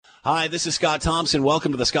Hi, this is Scott Thompson.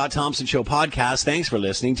 Welcome to the Scott Thompson Show podcast. Thanks for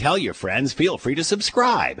listening. Tell your friends. Feel free to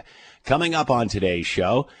subscribe. Coming up on today's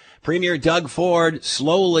show, Premier Doug Ford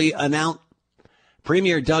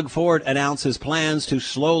announces plans to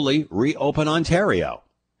slowly reopen Ontario.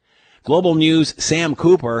 Global News' Sam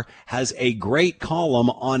Cooper has a great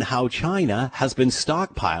column on how China has been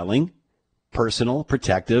stockpiling personal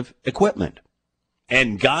protective equipment.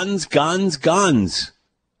 And guns, guns, guns.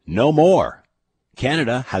 No more.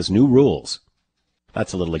 Canada has new rules.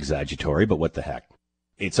 That's a little exaggeratory, but what the heck.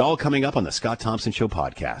 It's all coming up on the Scott Thompson Show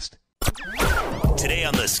podcast. Today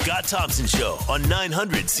on the Scott Thompson Show on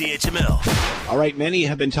 900 CHML. All right, many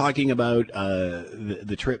have been talking about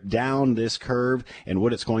the trip down this curve and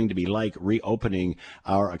what it's going to be like reopening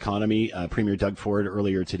our economy. Premier Doug Ford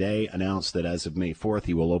earlier today announced that as of May 4th,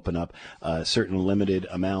 he will open up a certain limited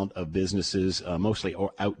amount of businesses, mostly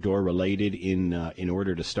outdoor related, in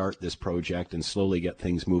order to start this project and slowly get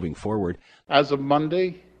things moving forward. As of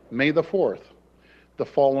Monday, May the 4th, the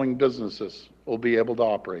following businesses will be able to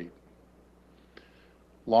operate: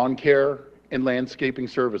 lawn care and landscaping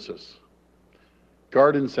services,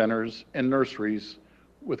 garden centers and nurseries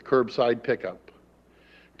with curbside pickup,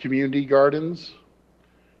 community gardens,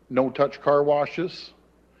 no-touch car washes,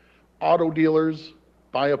 auto dealers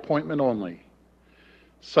by appointment only,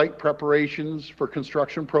 site preparations for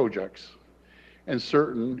construction projects, and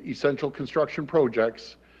certain essential construction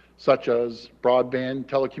projects such as broadband,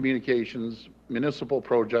 telecommunications, municipal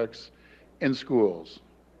projects, and schools.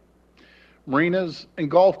 Marinas and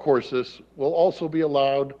golf courses will also be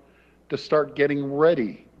allowed to start getting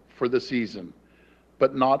ready for the season,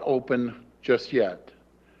 but not open just yet.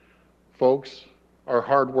 Folks, our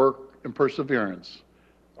hard work and perseverance,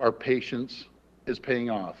 our patience is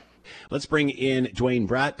paying off. Let's bring in Dwayne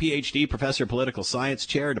Bratt, PhD, Professor of Political Science,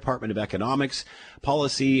 Chair, Department of Economics,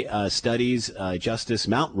 Policy Studies, Justice,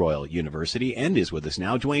 Mount Royal University, and is with us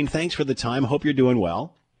now. Dwayne, thanks for the time. Hope you're doing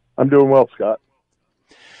well. I'm doing well, Scott.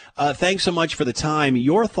 Thanks so much for the time.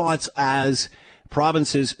 Your thoughts as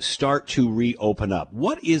provinces start to reopen up.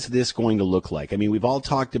 What is this going to look like? I mean, we've all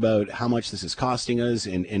talked about how much this is costing us,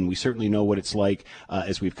 and we certainly know what it's like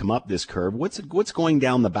as we've come up this curve. What's going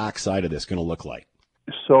down the backside of this going to look like?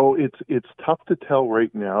 So it's tough to tell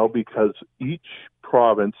right now because each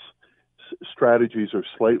province strategies are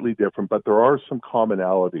slightly different, but there are some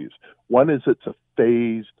commonalities. One is it's a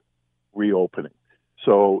phased reopening.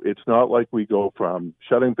 So it's not like we go from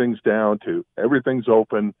shutting things down to everything's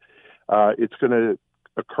open. It's going to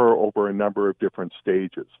occur over a number of different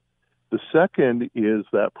stages. The second is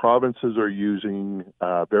that provinces are using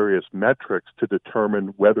various metrics to determine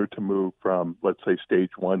whether to move from, let's say,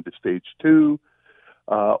 stage 1 to stage 2,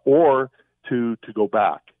 or to go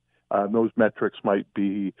back. Those metrics might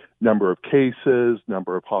be number of cases,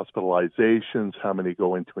 number of hospitalizations, how many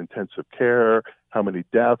go into intensive care, how many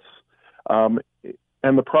deaths.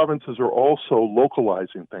 And the provinces are also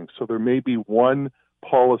localizing things. So there may be one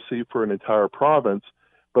policy for an entire province,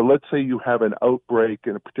 but let's say you have an outbreak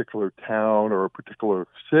in a particular town or a particular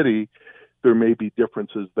city, there may be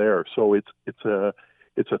differences there. So it's a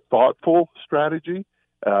thoughtful strategy.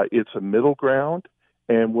 It's a middle ground,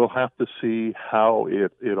 and we'll have to see how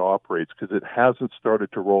it operates because it hasn't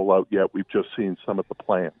started to roll out yet. We've just seen some of the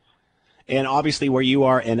plans. And obviously where you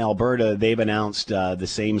are in Alberta, they've announced the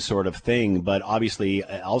same sort of thing, but obviously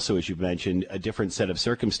also, as you've mentioned, a different set of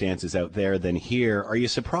circumstances out there than here. Are you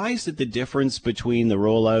surprised at the difference between the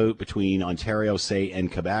rollout between Ontario, say,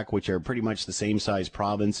 and Quebec, which are pretty much the same size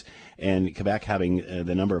province, and Quebec having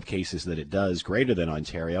the number of cases that it does greater than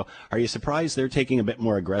Ontario? Are you surprised they're taking a bit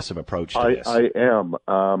more aggressive approach to this? I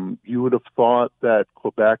am. You would have thought that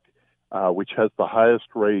Quebec, which has the highest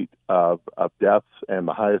rate of deaths and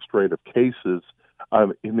the highest rate of cases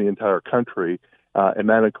in the entire country, and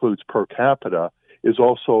that includes per capita, is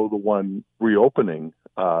also the one reopening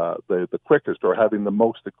the quickest or having the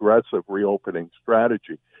most aggressive reopening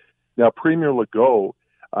strategy. Now, Premier Legault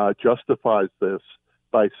justifies this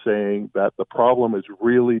by saying that the problem has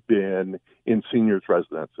really been in seniors'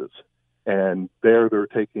 residences. And they're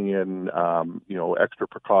taking in, extra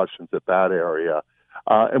precautions at that area.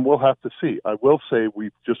 And we'll have to see. I will say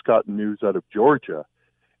we've just gotten news out of Georgia,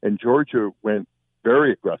 and Georgia went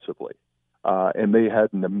very aggressively, and they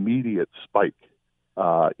had an immediate spike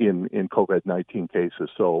in COVID-19 cases.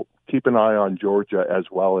 So keep an eye on Georgia as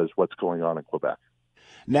well as what's going on in Quebec.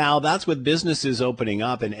 Now, that's with businesses opening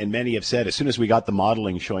up, and many have said as soon as we got the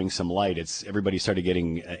modeling showing some light, everybody started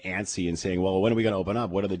getting antsy and saying, well, when are we going to open up?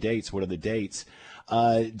 What are the dates? What are the dates?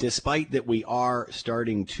 Despite that we are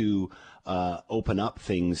starting to open up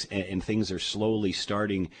things, and things are slowly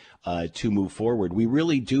starting to move forward. We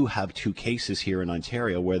really do have two cases here in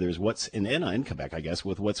Ontario where there's in Quebec, I guess,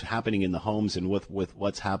 with what's happening in the homes and with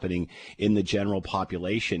what's happening in the general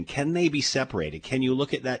population. Can they be separated? Can you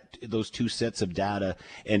look at those two sets of data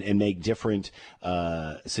and make different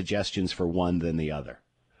suggestions for one than the other?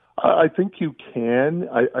 I think you can.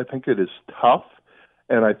 I think it is tough.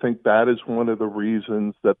 And I think that is one of the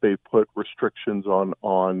reasons that they put restrictions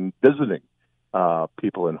on visiting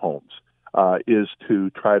people in homes, is to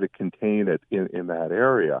try to contain it in that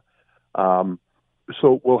area.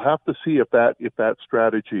 So we'll have to see if that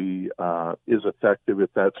strategy is effective,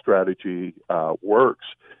 if that strategy works.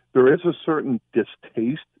 There is a certain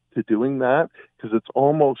distaste to doing that, because it's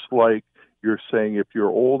almost like you're saying if you're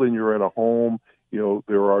old and you're in a home,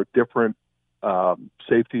 there are different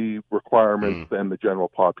safety requirements than the general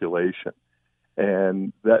population.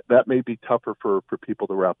 And that may be tougher for people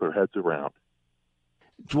to wrap their heads around.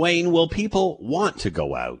 Dwayne, will people want to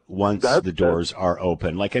go out once the doors are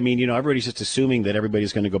open? Everybody's just assuming that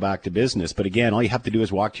everybody's going to go back to business. But again, all you have to do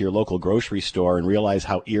is walk to your local grocery store and realize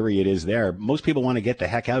how eerie it is there. Most people want to get the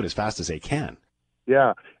heck out as fast as they can.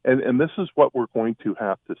 Yeah, and this is what we're going to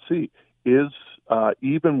have to see is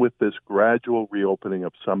even with this gradual reopening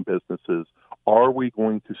of some businesses, are we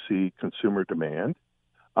going to see consumer demand?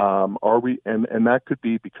 Are we, and that could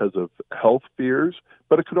be because of health fears,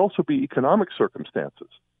 but it could also be economic circumstances,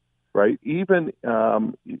 right? Even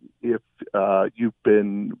if you've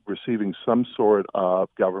been receiving some sort of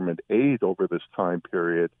government aid over this time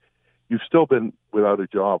period, you've still been without a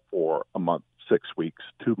job for a month, 6 weeks,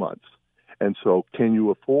 2 months. And so can you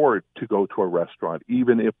afford to go to a restaurant,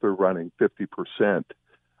 even if they're running 50%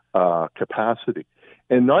 capacity?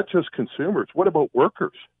 And not just consumers. What about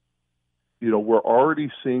workers? We're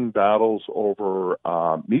already seeing battles over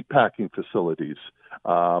meatpacking facilities,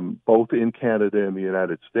 both in Canada and the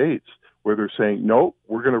United States, where they're saying, no,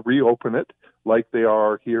 we're going to reopen it like they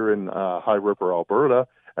are here in High River, Alberta,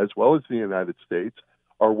 as well as the United States.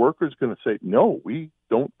 Are workers going to say, no, we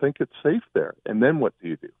don't think it's safe there? And then what do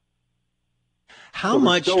you do?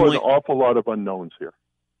 There's still an awful lot of unknowns here.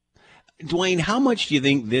 Dwayne, how much do you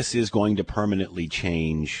think this is going to permanently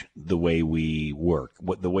change the way we work,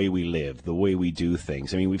 the way we live, the way we do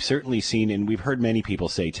things? I mean, we've certainly seen, and we've heard many people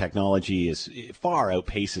say technology is far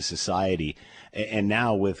outpaces society. And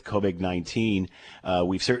now with COVID-19,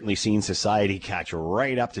 we've certainly seen society catch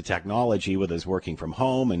right up to technology with us working from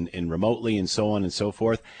home and remotely and so on and so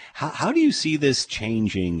forth. How do you see this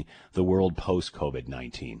changing the world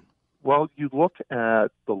post-COVID-19? Well, you look at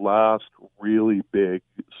the last really big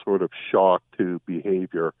sort of shock to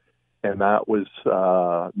behavior, and that was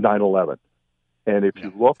 9/11. And if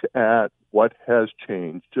you look at what has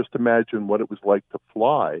changed, just imagine what it was like to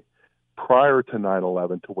fly prior to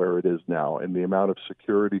 9/11 to where it is now, and the amount of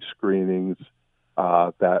security screenings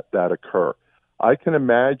that occur. I can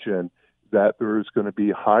imagine that there's going to be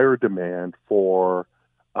higher demand for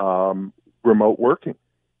remote working.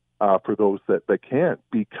 For those that can,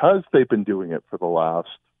 because they've been doing it for the last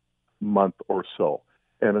month or so.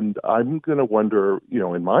 And I'm going to wonder,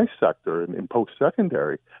 in my sector and in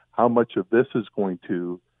post-secondary, how much of this is going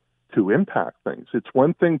to impact things. It's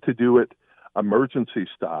one thing to do it emergency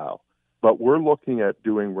style, but we're looking at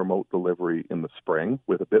doing remote delivery in the spring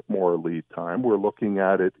with a bit more lead time. We're looking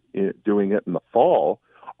at doing it in the fall.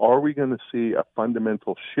 Are we going to see a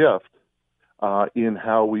fundamental shift in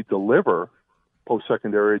how we deliver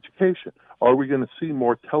post-secondary education? Are we going to see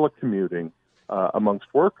more telecommuting amongst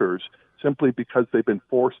workers simply because they've been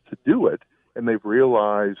forced to do it and they've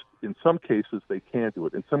realized in some cases they can't do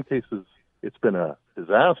it? In some cases it's been a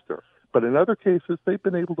disaster, but in other cases they've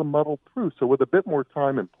been able to muddle through. So with a bit more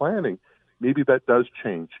time and planning, maybe that does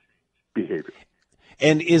change behavior.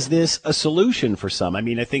 And is this a solution for some? I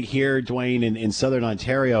mean, I think here, Dwayne, in southern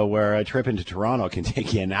Ontario, where a trip into Toronto can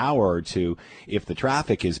take you an hour or two if the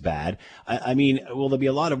traffic is bad, I mean, will there be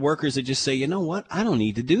a lot of workers that just say, you know what, I don't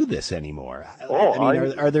need to do this anymore?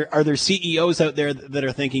 Are there CEOs out there that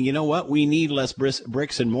are thinking, you know what, we need less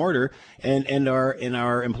bricks and mortar, and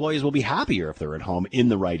our employees will be happier if they're at home in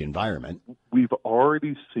the right environment? We've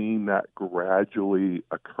already seen that gradually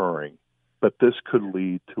occurring, but this could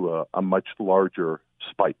lead to a much larger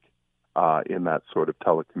spike in that sort of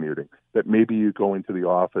telecommuting, that maybe you go into the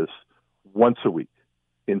office once a week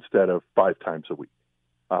instead of 5 times a week.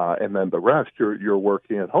 And then the rest, you're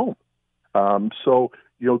working at home. So,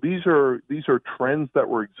 these are trends that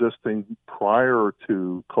were existing prior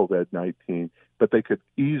to COVID-19, but they could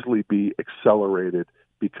easily be accelerated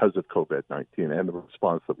because of COVID-19 and the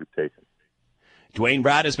response that we've taken. Dwayne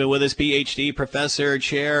Bratt has been with us, PhD, Professor,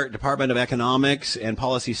 Chair, Department of Economics and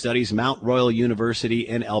Policy Studies, Mount Royal University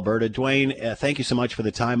in Alberta. Dwayne, thank you so much for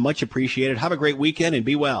the time. Much appreciated. Have a great weekend and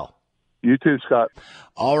be well. You too, Scott.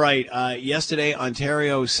 All right. Yesterday,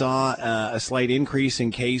 Ontario saw a slight increase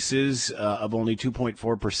in cases of only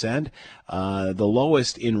 2.4%, the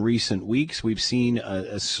lowest in recent weeks. We've seen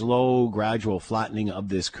a slow, gradual flattening of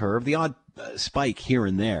this curve, the odd spike here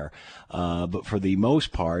and there, but for the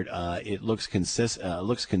most part, it looks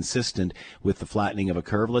consistent with the flattening of a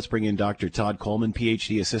curve. Let's bring in Dr. Todd Coleman,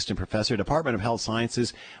 PhD, Assistant Professor, Department of Health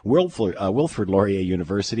Sciences, Wilfrid Laurier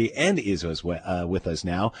University, and is with us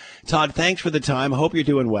now. Todd, thanks for the time. I hope you're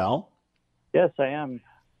doing well. Yes, I am.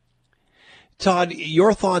 Todd,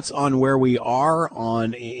 your thoughts on where we are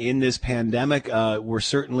in this pandemic? We're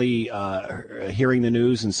certainly hearing the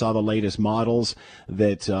news and saw the latest models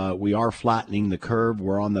that we are flattening the curve.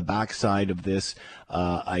 We're on the backside of this,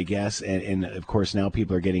 I guess, and of course now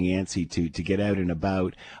people are getting antsy to get out and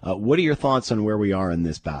about. What are your thoughts on where we are in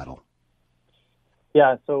this battle?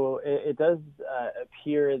 Yeah, so it does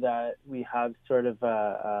appear that we have sort of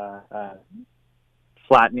a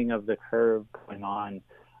flattening of the curve going on.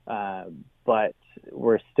 But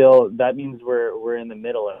that means we're in the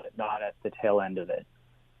middle of it, not at the tail end of it.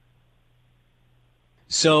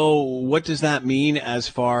 So what does that mean as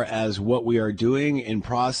far as what we are doing in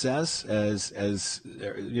process, as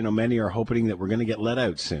you know, many are hoping that we're going to get let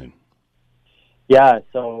out soon? Yeah,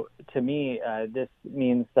 so to me, this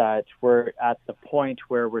means that we're at the point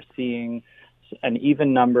where we're seeing an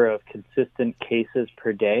even number of consistent cases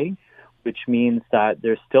per day, which means that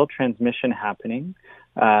there's still transmission happening.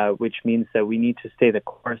 Which means that we need to stay the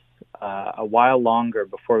course a while longer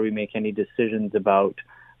before we make any decisions about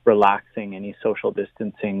relaxing any social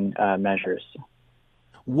distancing measures.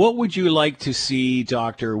 What would you like to see,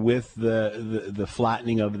 Doctor, with the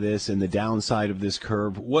flattening of this and the downside of this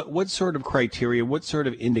curve? What sort of criteria, what sort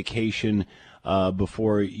of indication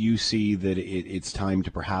before you see that it's time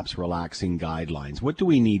to perhaps relaxing guidelines? What do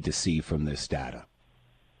we need to see from this data?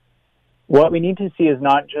 What we need to see is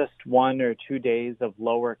not just 1 or 2 days of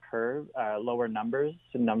lower numbers,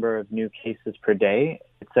 the number of new cases per day.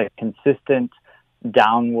 It's a consistent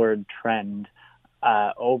downward trend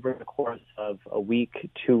over the course of a week,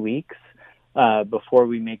 2 weeks, before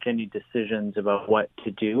we make any decisions about what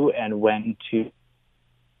to do and when to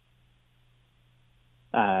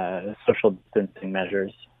social distancing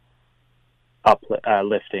measures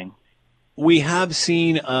lifting. We have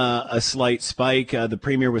seen a slight spike. The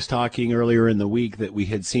Premier was talking earlier in the week that we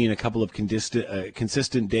had seen a couple of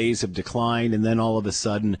consistent days of decline, and then all of a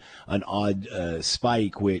sudden an odd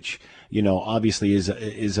spike, which, you know, obviously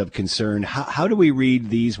is of concern. How do we read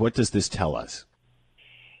these? What does this tell us?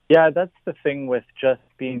 Yeah, that's the thing with just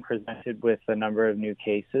being presented with a number of new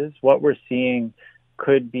cases. What we're seeing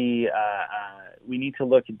could be we need to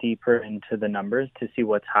look deeper into the numbers to see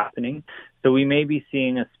what's happening. So we may be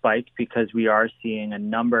seeing a spike because we are seeing a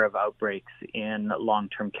number of outbreaks in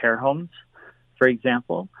long-term care homes, for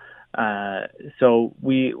example. So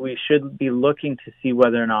we should be looking to see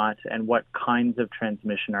whether or not and what kinds of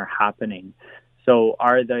transmission are happening. So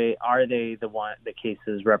are they the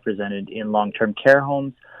cases represented in long-term care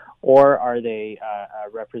homes, or are they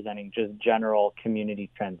representing just general community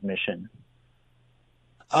transmission?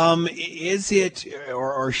 Is it,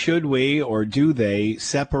 or should we, or do they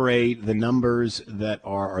separate the numbers that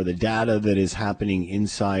are, or the data that is happening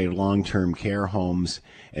inside long-term care homes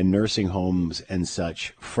and nursing homes and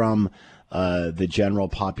such from the general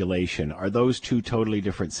population? Are those two totally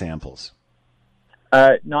different samples?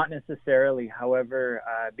 Not necessarily. However,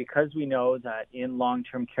 because we know that in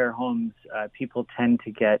long-term care homes, people tend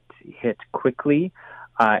to get hit quickly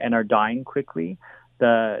and are dying quickly,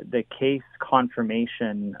 the case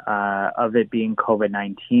confirmation of it being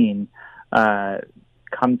COVID-19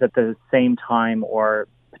 comes at the same time or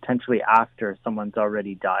potentially after someone's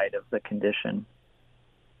already died of the condition.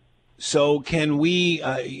 So can we,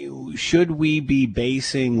 should we be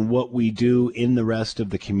basing what we do in the rest of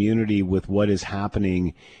the community with what is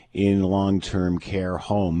happening in long-term care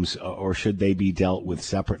homes, or should they be dealt with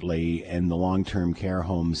separately, and the long-term care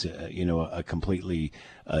homes, a completely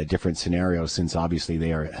different scenario, since obviously they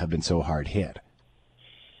have been so hard hit?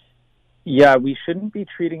 Yeah, we shouldn't be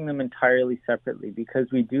treating them entirely separately, because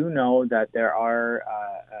we do know that there are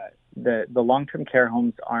the long-term care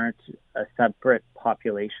homes aren't a separate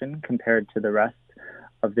population compared to the rest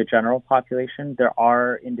of the general population. There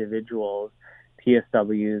are individuals,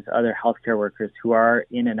 PSWs, other healthcare workers who are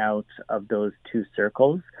in and out of those two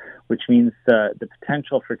circles, which means the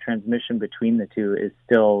potential for transmission between the two is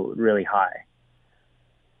still really high.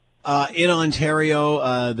 In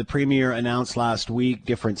Ontario, the Premier announced last week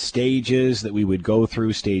different stages that we would go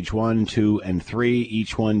through, stage 1, 2, and 3,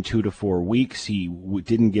 each one 2 to 4 weeks. He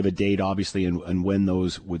didn't give a date, obviously, and when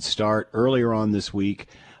those would start. Earlier on this week,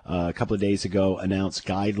 a couple of days ago, announced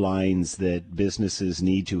guidelines that businesses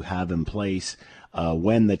need to have in place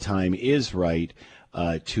when the time is right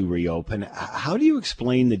to reopen. How do you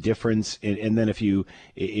explain the difference? And then if you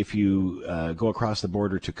go across the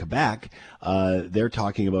border to Quebec, they're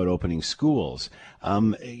talking about opening schools.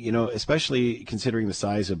 Especially considering the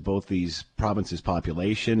size of both these provinces'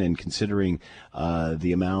 population and considering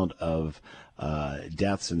the amount of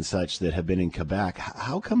deaths and such that have been in Quebec.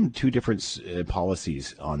 How come two different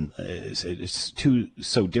policies on two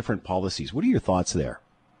so different policies? What are your thoughts there?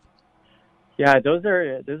 Yeah, those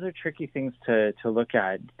are tricky things to look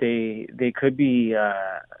at. They could be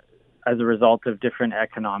as a result of different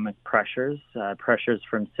economic pressures, pressures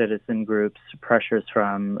from citizen groups, pressures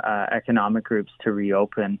from economic groups to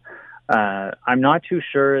reopen. I'm not too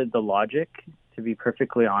sure the logic, to be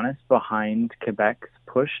perfectly honest, behind Quebec's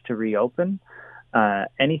push to reopen.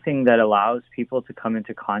 Anything that allows people to come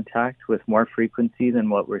into contact with more frequency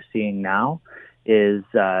than what we're seeing now is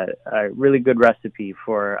a really good recipe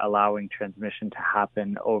for allowing transmission to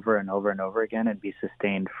happen over and over and over again and be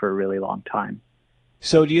sustained for a really long time.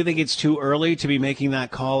 So do you think it's too early to be making that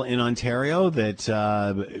call in Ontario that,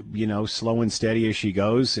 slow and steady as she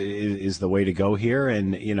goes is the way to go here?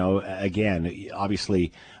 And, again,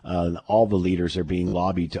 obviously all the leaders are being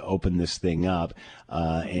lobbied to open this thing up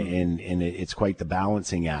and it's quite the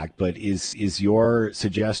balancing act. But is your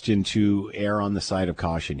suggestion to err on the side of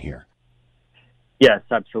caution here? Yes,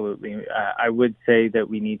 absolutely. I would say that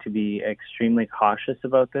we need to be extremely cautious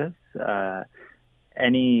about this.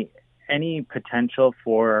 Any potential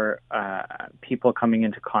for people coming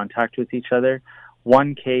into contact with each other,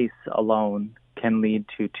 one case alone can lead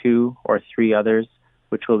to 2 or 3 others,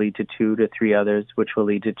 which will lead to 2 to 3 others, which will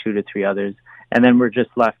lead to 2 to 3 others. And then we're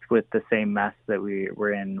just left with the same mess that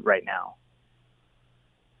we're in right now.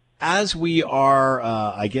 As we are,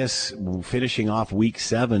 finishing off week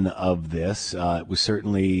 7 of this, it was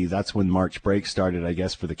certainly, that's when March break started, I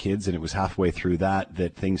guess, for the kids, and it was halfway through that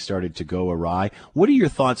things started to go awry. What are your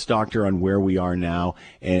thoughts, Doctor, on where we are now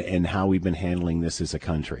and how we've been handling this as a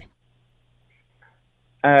country?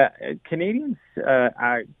 Canadians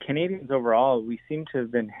overall, we seem to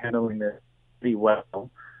have been handling this pretty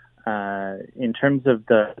well. In terms of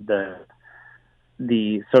the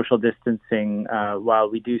social distancing, while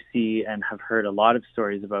we do see and have heard a lot of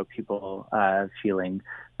stories about people feeling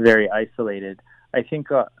very isolated, I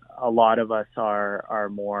think a lot of us are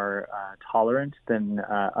more tolerant than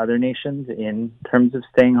other nations in terms of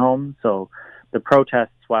staying home. So the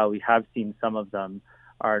protests, while we have seen some of them,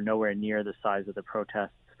 are nowhere near the size of the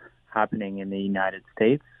protests happening in the United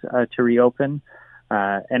States to reopen.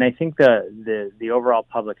 And I think the overall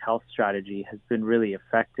public health strategy has been really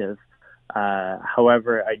effective.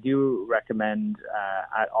 However, I do recommend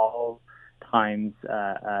at all times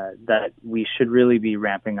that we should really be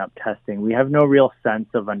ramping up testing. We have no real sense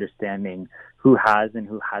of understanding who has and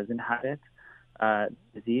who hasn't had it,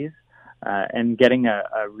 disease, and getting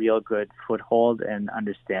a real good foothold and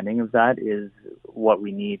understanding of that is what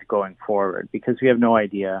we need going forward, because we have no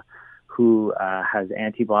idea who has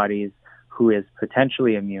antibodies, who is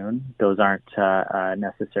potentially immune. Those aren't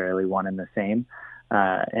necessarily one and the same.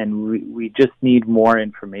 And we just need more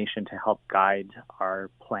information to help guide our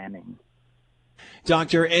planning.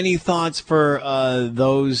 Doctor, any thoughts for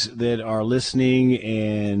those that are listening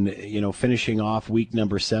and, finishing off week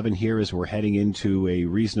number 7 here as we're heading into a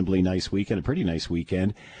reasonably nice weekend, a pretty nice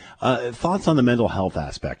weekend. Thoughts on the mental health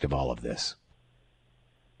aspect of all of this?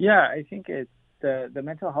 Yeah, I think it's the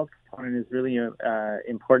mental health component is really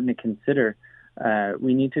important to consider.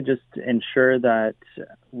 We need to just ensure that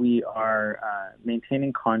we are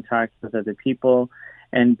maintaining contact with other people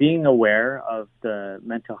and being aware of the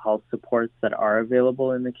mental health supports that are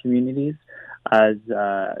available in the communities as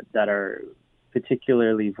that are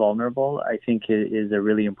particularly vulnerable, I think is a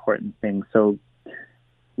really important thing. So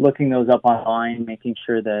looking those up online, making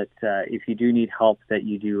sure that if you do need help, that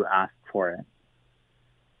you do ask for it.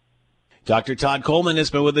 Dr. Todd Coleman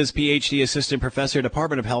has been with us, PhD Assistant Professor,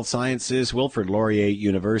 Department of Health Sciences, Wilfrid Laurier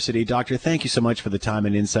University. Doctor, thank you so much for the time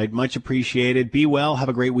and insight. Much appreciated. Be well. Have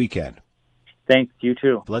a great weekend. Thanks. You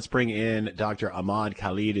too. Let's bring in Dr. Ahmad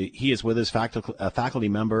Khalid. He is with us, faculty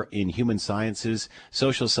member in Human Sciences,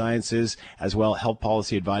 Social Sciences, as well Health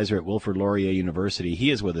Policy Advisor at Wilfrid Laurier University.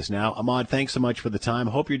 He is with us now. Ahmad, thanks so much for the time.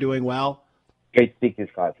 Hope you're doing well. Great speaking,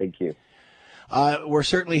 Scott. Thank you. We're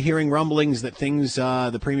certainly hearing rumblings that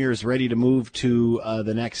the Premier is ready to move to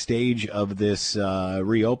the next stage of this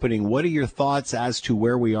reopening. What are your thoughts as to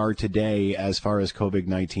where we are today as far as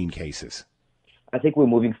COVID-19 cases? I think we're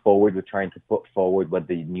moving forward. We're trying to put forward what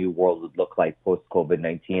the new world would look like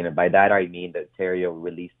post-COVID-19. And by that, I mean that Ontario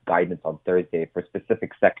released guidance on Thursday for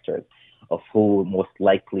specific sectors of who most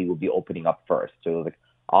likely will be opening up first. So like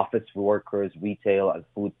office workers, retail and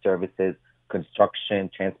food services, construction,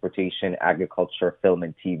 transportation, agriculture, film,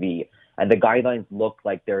 and TV. And the guidelines look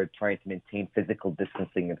like they're trying to maintain physical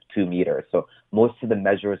distancing of 2 meters. So most of the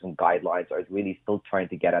measures and guidelines are really still trying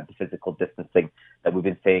to get at the physical distancing that we've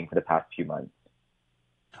been saying for the past few months.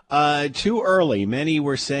 Too early. Many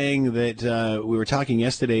were saying that we were talking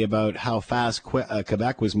yesterday about how fast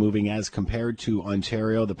Quebec was moving as compared to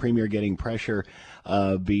Ontario. The Premier getting pressure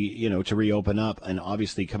to reopen up, and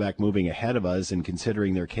obviously Quebec moving ahead of us and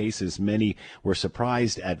considering their cases. Many were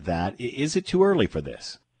surprised at that. Is it too early for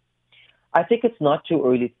this? I think it's not too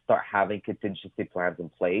early to start having contingency plans in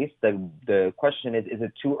place. The question is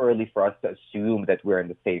it too early for us to assume that we're on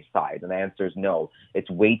the safe side? And the answer is no.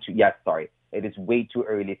 It is way too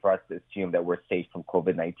early for us to assume that we're safe from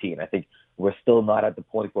COVID-19. I think we're still not at the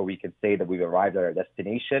point where we can say that we've arrived at our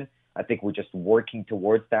destination. I think we're just working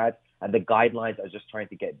towards that. And the guidelines are just trying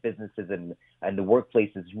to get businesses and the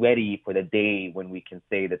workplaces ready for the day when we can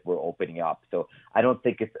say that we're opening up. So I don't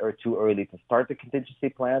think it's too early to start the contingency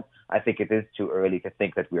plans. I think it is too early to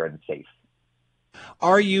think that we are safe.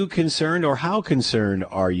 Are you concerned, or how concerned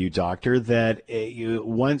are you, Doctor, that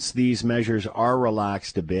once these measures are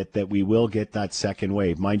relaxed a bit, that we will get that second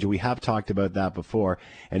wave? Mind you, we have talked about that before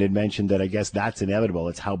and had mentioned that I guess that's inevitable.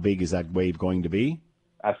 It's how big is that wave going to be?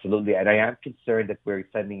 Absolutely. And I am concerned that we're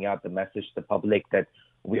sending out the message to the public that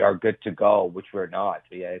we are good to go, which we're not.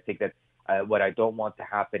 I think that what I don't want to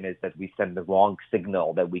happen is that we send the wrong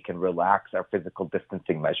signal that we can relax our physical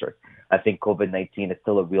distancing measures. I think COVID-19 is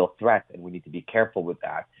still a real threat, and we need to be careful with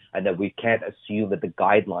that, and that we can't assume that the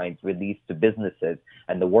guidelines released to businesses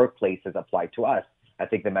and the workplaces apply to us. I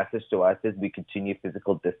think the message to us is we continue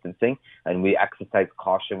physical distancing and we exercise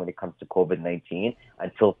caution when it comes to COVID-19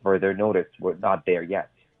 until further notice. We're not there yet.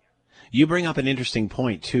 You bring up an interesting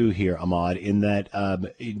point, too, here, Ahmad, in that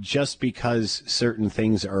just because certain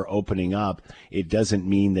things are opening up, it doesn't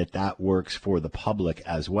mean that that works for the public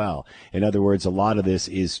as well. In other words, a lot of this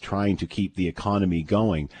is trying to keep the economy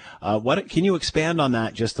going. Can you expand on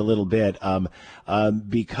that just a little bit?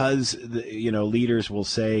 Because, leaders will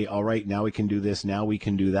say, all right, now we can do this, now we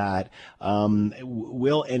can do that.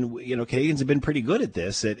 Canadians have been pretty good at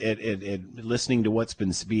this, at listening to what's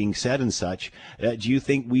been being said and such. Do you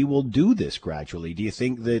think we will do this gradually? Do you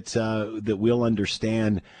think that we'll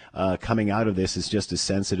understand coming out of this is just as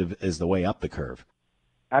sensitive as the way up the curve?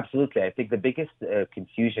 Absolutely. I think the biggest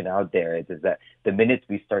confusion out there is that the minute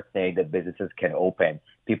we start saying that businesses can open,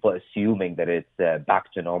 people assuming that it's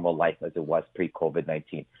back to normal life as it was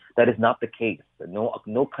pre-COVID-19. That is not the case.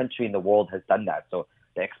 No country in the world has done that. So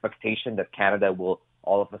the expectation that Canada will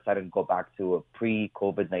all of a sudden go back to a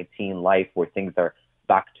pre-COVID-19 life where things are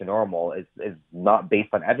back to normal is not based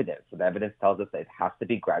on evidence. So the evidence tells us that it has to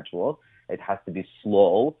be gradual, it has to be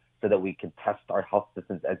slow, so that we can test our health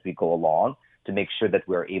systems as we go along to make sure that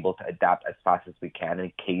we're able to adapt as fast as we can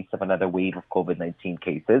in case of another wave of COVID-19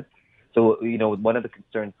 cases. So, one of the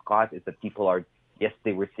concerns, Scott, is that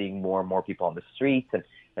yesterday we're seeing more and more people on the streets.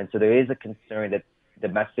 And so there is a concern that the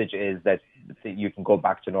message is that you can go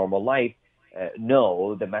back to normal life.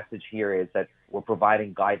 No, the message here is that we're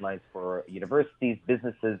providing guidelines for universities,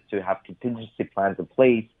 businesses to have contingency plans in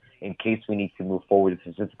place in case we need to move forward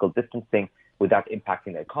with physical distancing without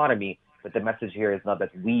impacting the economy. But the message here is not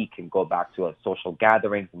that we can go back to a social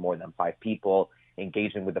gatherings, more than 5 people,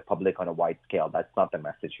 engaging with the public on a wide scale. That's not the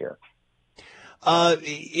message here.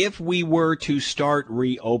 If we were to start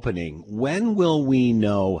reopening, when will we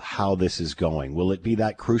know how this is going? Will it be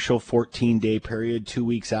that crucial 14-day period 2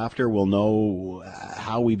 weeks after we'll know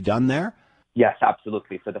how we've done there? Yes,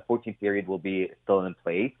 absolutely. So the 14th period will be still in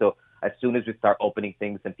place. So as soon as we start opening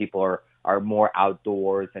things and people are more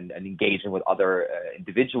outdoors and engaging with other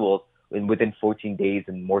individuals, within 14 days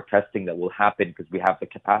and more testing that will happen because we have the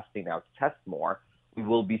capacity now to test more, we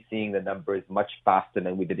will be seeing the numbers much faster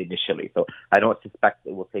than we did initially. So I don't suspect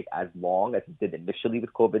it will take as long as it did initially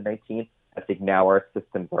with COVID-19. I think now our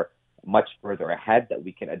systems are much further ahead that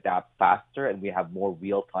we can adapt faster and we have more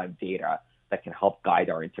real-time data that can help guide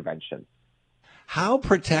our interventions. How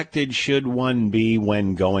protected should one be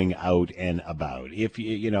when going out and about?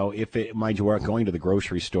 Mind you, we're going to the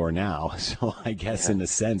grocery store now, so I guess in a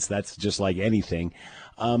sense that's just like anything.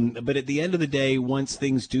 But at the end of the day, once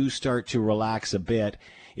things do start to relax a bit,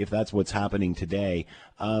 if that's what's happening today.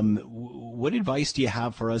 What advice do you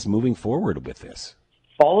have for us moving forward with this?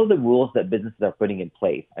 Follow the rules that businesses are putting in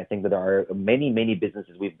place. I think that there are many, many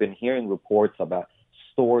businesses. We've been hearing reports about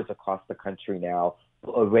stores across the country now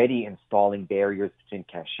already installing barriers between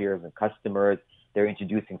cashiers and customers. They're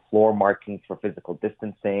introducing floor markings for physical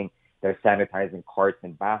distancing. They're sanitizing carts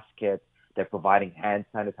and baskets. They're providing hand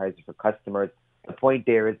sanitizer for customers. The point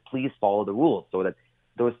there is please follow the rules so that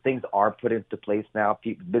those things are put into place now.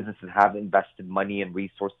 Businesses have invested money and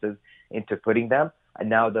resources into putting them. And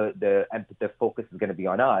now the focus is going to be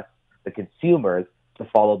on us, the consumers, to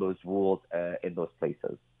follow those rules in those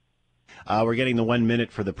places. We're getting the 1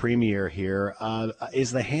 minute for the premier here.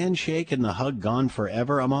 Is the handshake and the hug gone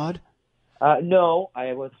forever, Ahmad? No,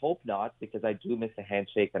 I would hope not, because I do miss a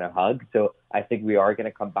handshake and a hug. So I think we are going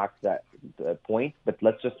to come back to that point. But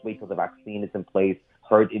let's just wait till the vaccine is in place,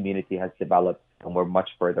 herd immunity has developed, and we're much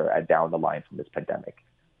further down the line from this pandemic.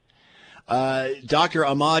 Dr.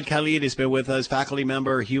 Ahmad Khalid has been with us, faculty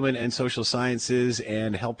member, Human and Social Sciences,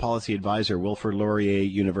 and Health Policy Advisor, Wilfrid Laurier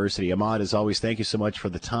University. Ahmad, as always, thank you so much for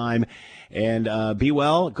the time. And be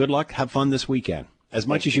well, good luck, have fun this weekend, as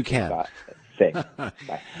much as you can. Thanks.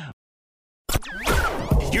 Bye.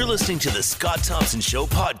 You're listening to the Scott Thompson Show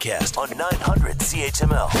podcast on 900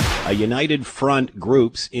 CHML. A United Front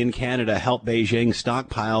groups in Canada help Beijing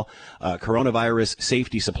stockpile coronavirus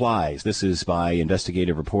safety supplies. This is by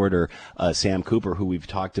investigative reporter Sam Cooper, who we've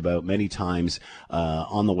talked about many times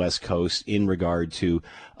on the West Coast in regard to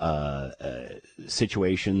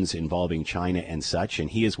situations involving China and such. And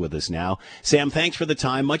he is with us now. Sam, thanks for the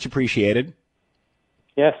time. Much appreciated.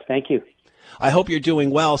 Yes, thank you. I hope you're doing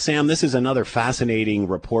well. Sam, this is another fascinating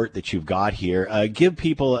report that you've got here. Give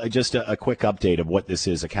people just a quick update of what this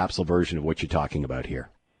is, a capsule version of what you're talking about here.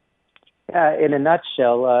 In a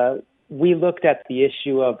nutshell, we looked at the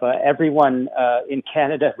issue of everyone in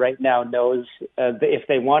Canada right now knows that if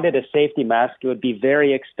they wanted a safety mask, it would be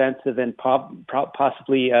very expensive and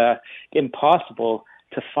possibly impossible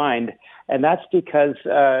to find. And that's because,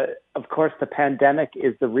 of course, the pandemic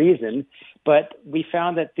is the reason. But we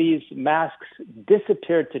found that these masks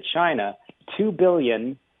disappeared to China. 2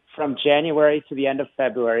 billion from January to the end of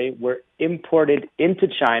February were imported into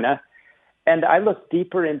China. And I looked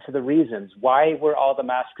deeper into the reasons. Why were all the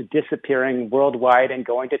masks disappearing worldwide and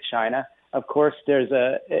going to China? Of course, there's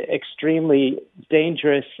a extremely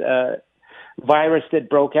dangerous virus that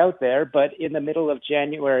broke out there. But in the middle of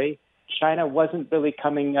January, China wasn't really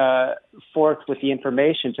coming forth with the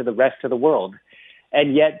information to the rest of the world.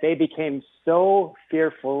 And yet they became so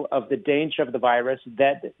fearful of the danger of the virus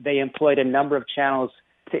that they employed a number of channels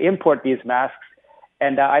to import these masks.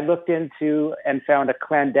 And I looked into and found a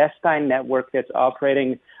clandestine network that's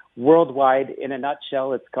operating worldwide. In a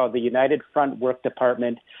nutshell, it's called the United Front Work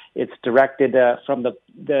Department. It's directed from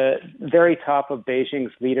the very top of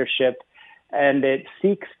Beijing's leadership. And it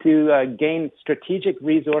seeks to gain strategic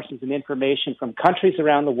resources and information from countries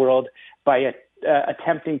around the world by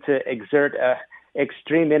attempting to exert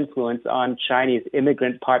extreme influence on Chinese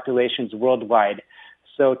immigrant populations worldwide.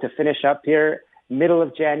 So to finish up here, middle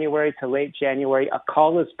of January to late January, a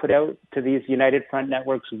call is put out to these United Front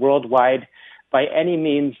networks worldwide. By any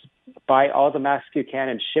means, buy all the masks you can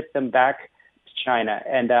and ship them back to China.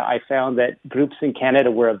 And I found that groups in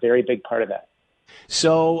Canada were a very big part of that.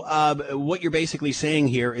 So what you're basically saying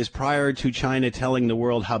here is prior to China telling the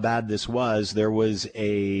world how bad this was, there was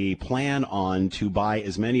a plan on to buy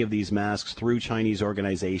as many of these masks through Chinese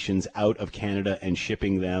organizations out of Canada and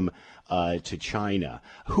shipping them to China.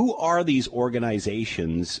 Who are these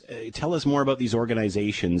organizations? Tell us more about these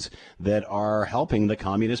organizations that are helping the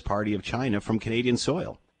Communist Party of China from Canadian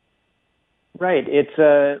soil. Right. It's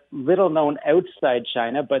a little known outside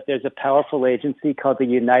China, but there's a powerful agency called the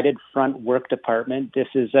United Front Work Department. This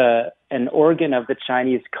is an organ of the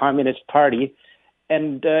Chinese Communist Party,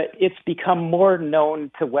 and it's become more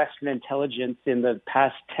known to Western intelligence in the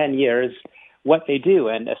past 10 years what they do.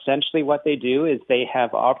 And essentially what they do is they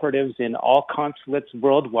have operatives in all consulates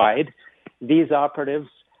worldwide. These operatives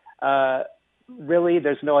really,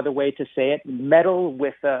 there's no other way to say it, meddle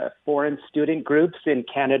with foreign student groups in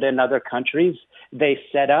Canada and other countries. They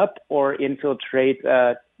set up or infiltrate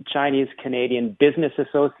Chinese-Canadian business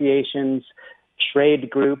associations, trade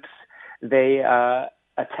groups. They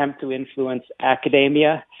attempt to influence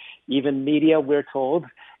academia, even media, we're told.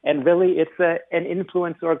 And really, it's an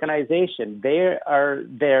influence organization. They are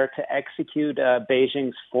there to execute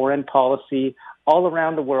Beijing's foreign policy all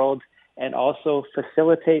around the world, and also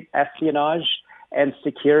facilitate espionage and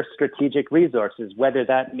secure strategic resources, whether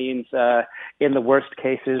that means, in the worst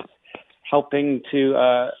cases, helping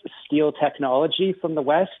to steal technology from the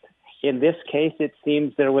West, In this case, it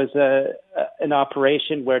seems there was an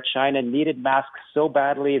operation where China needed masks so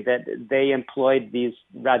badly that they employed these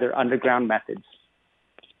rather underground methods.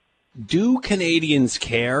 Do Canadians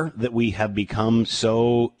care that we have become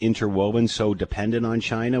so interwoven, so dependent on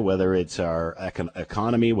China, whether it's our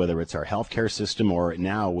economy, whether it's our healthcare system, or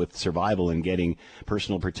now with survival and getting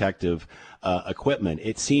personal protective equipment?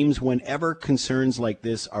 It seems whenever concerns like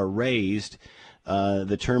this are raised,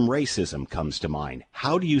 the term racism comes to mind.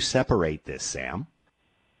 How do you separate this, Sam?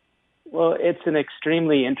 Well, it's an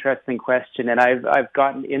extremely interesting question, and I've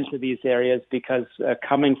gotten into these areas because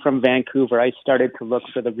coming from Vancouver, I started to look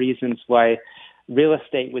for the reasons why real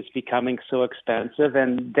estate was becoming so expensive,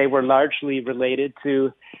 and they were largely related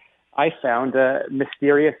to, I found,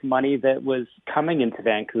 mysterious money that was coming into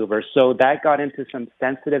Vancouver. So that got into some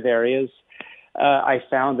sensitive areas. I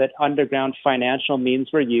found that underground financial means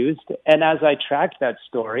were used, and as I tracked that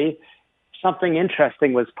story, something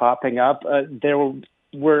interesting was popping up. There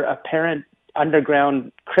were apparent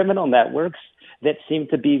underground criminal networks that seemed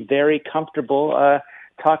to be very comfortable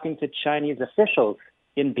talking to Chinese officials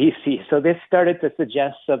in BC. So this started to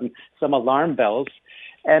suggest some alarm bells.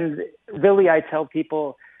 And really, I tell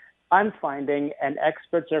people, I'm finding, and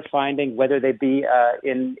experts are finding, whether they be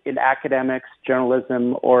in academics,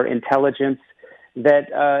 journalism, or intelligence,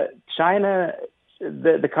 that China,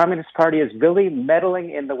 the Communist Party, is really meddling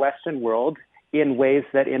in the Western world in ways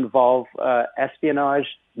that involve espionage,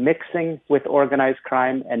 mixing with organized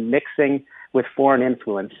crime, and mixing with foreign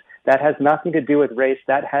influence. That has nothing to do with race.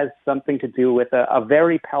 That has something to do with a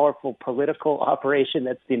very powerful political operation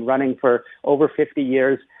that's been running for over 50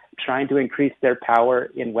 years, trying to increase their power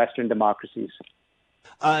in Western democracies.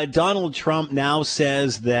 Donald Trump now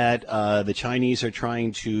says that the Chinese are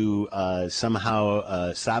trying to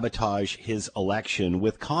somehow sabotage his election.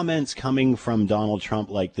 With comments coming from Donald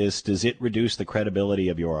Trump like this, does it reduce the credibility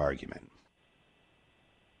of your argument?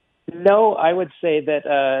 No, I would say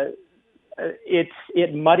that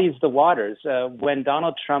it muddies the waters. When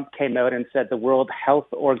Donald Trump came out and said the World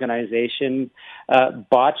Health Organization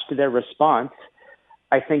botched their response,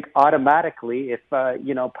 I think automatically, if,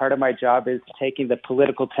 part of my job is taking the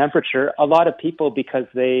political temperature, a lot of people, because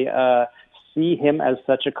they see him as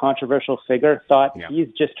such a controversial figure, thought he's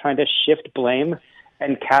just trying to shift blame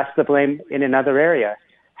and cast the blame in another area.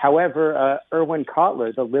 However, Irwin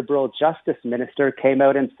Cotler, the Liberal Justice Minister, came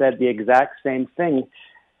out and said the exact same thing,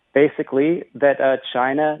 basically that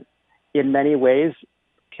China, in many ways,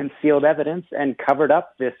 concealed evidence and covered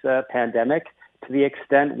up this pandemic to the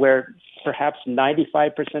extent where perhaps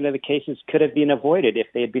 95% of the cases could have been avoided if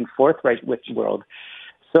they had been forthright with the world.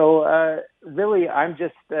 So really, I'm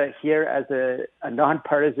just here as a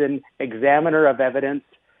nonpartisan examiner of evidence,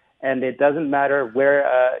 and it doesn't matter where,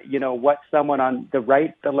 what someone on the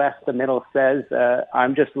right, the left, the middle says.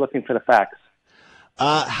 I'm just looking for the facts.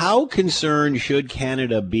 How concerned should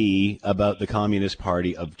Canada be about the Communist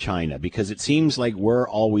Party of China? Because it seems like we're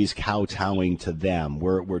always kowtowing to them.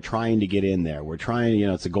 We're trying to get in there. We're trying,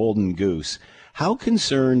 it's a golden goose. How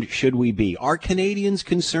concerned should we be? Are Canadians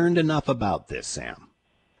concerned enough about this, Sam?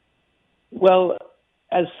 Well,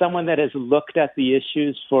 as someone that has looked at the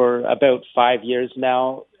issues for about 5 years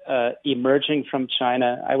now, emerging from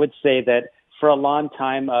China, I would say that for a long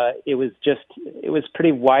time, it was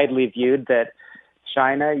pretty widely viewed that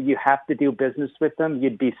China, you have to do business with them.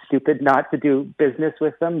 You'd be stupid not to do business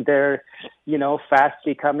with them. They're, fast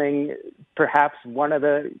becoming perhaps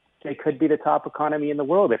they could be the top economy in the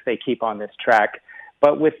world if they keep on this track.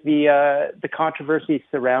 But with the controversy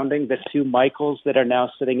surrounding the two Michaels that are now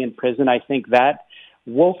sitting in prison, I think that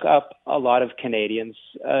woke up a lot of Canadians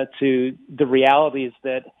to the realities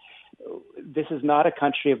that this is not a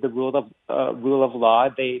country of the rule of law.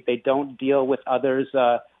 They don't deal with others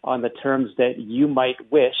on the terms that you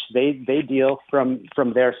might wish. They deal from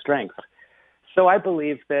their strength. So I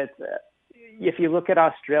believe that if you look at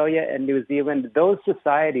Australia and New Zealand, those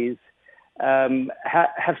societies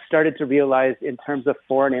have started to realize in terms of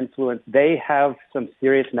foreign influence, they have some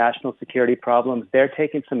serious national security problems. They're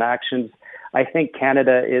taking some actions. I think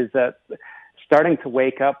Canada is starting to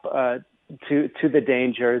wake up to the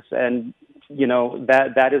dangers, and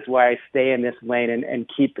that is why I stay in this lane and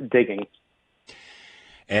keep digging.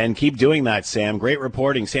 And keep doing that, Sam. Great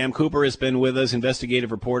reporting. Sam Cooper has been with us,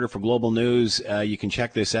 investigative reporter for Global News. You can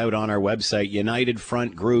check this out on our website. United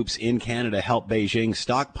Front Groups in Canada help Beijing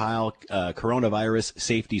stockpile coronavirus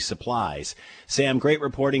safety supplies. Sam, great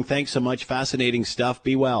reporting. Thanks so much. Fascinating stuff.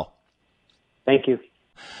 Be well. Thank you.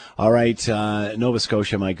 All right, Nova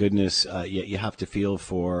Scotia, my goodness, you have to feel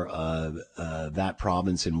for that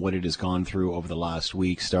province and what it has gone through over the last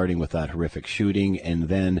week, starting with that horrific shooting and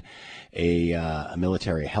then a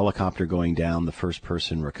military helicopter going down. The first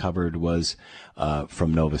person recovered was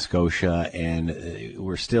from Nova Scotia, and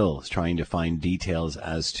we're still trying to find details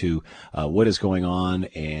as to what is going on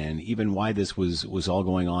and even why this was all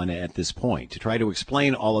going on at this point. To try to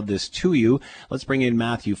explain all of this to you, let's bring in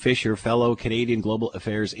Matthew Fisher, fellow Canadian Global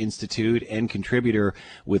Affairs Institute and contributor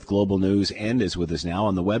with Global News, and is with us now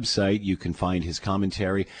on the website. You can find his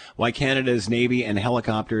commentary, Why Canada's Navy and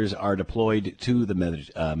Helicopters Are Deployed to the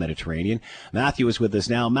Mediterranean. Matthew is with us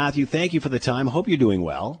now. Matthew, thank you for the time. Hope you're doing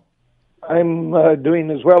well. I'm doing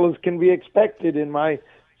as well as can be expected in my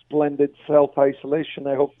splendid self-isolation.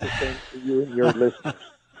 I hope the same for you and your listeners.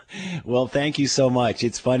 Well, thank you so much.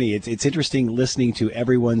 It's funny. It's interesting listening to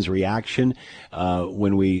everyone's reaction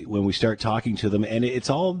when we start talking to them, and it's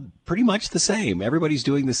all pretty much the same. Everybody's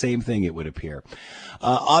doing the same thing, it would appear.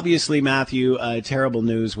 Obviously, Matthew, terrible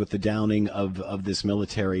news with the downing of this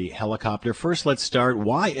military helicopter. First, let's start.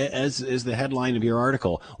 Why, as is the headline of your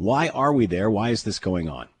article, why are we there? Why is this going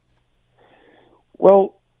on?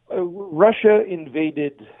 Well, Russia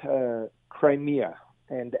invaded Crimea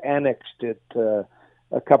and annexed it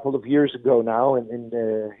a couple of years ago now, and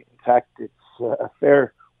in fact, it's a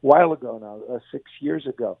fair while ago now, 6 years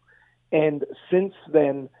ago. And since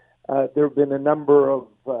then, there have been a number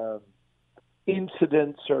of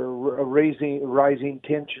incidents or rising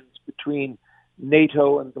tensions between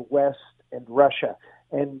NATO and the West and Russia.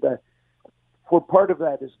 And for part of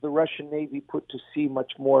that is the Russian Navy put to sea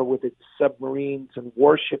much more with its submarines and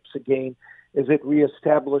warships again, as it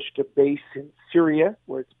reestablished a base in Syria,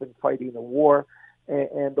 where it's been fighting a war,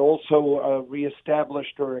 and also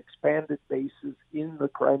reestablished or expanded bases in the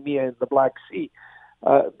Crimea and the Black Sea.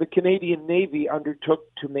 The Canadian Navy undertook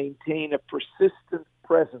to maintain a persistent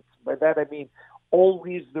presence. By that I mean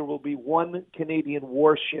always there will be one Canadian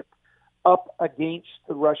warship up against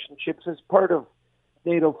the Russian ships as part of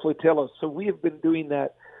NATO flotillas. So we have been doing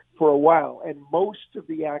that for a while, and most of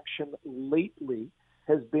the action lately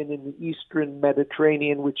has been in the eastern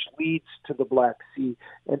Mediterranean, which leads to the Black Sea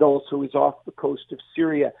and also is off the coast of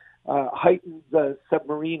Syria. Heightened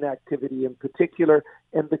submarine activity in particular,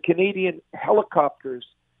 and the Canadian helicopters,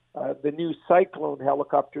 the new Cyclone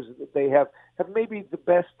helicopters that they have maybe the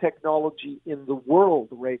best technology in the world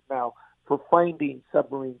right now for finding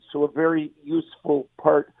submarines, so a very useful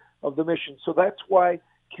part of the mission. So that's why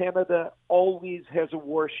Canada always has a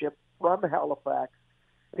warship from Halifax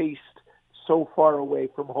based so far away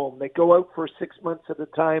from home. They go out for 6 months at a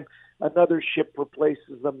time. Another ship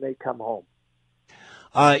replaces them. They come home.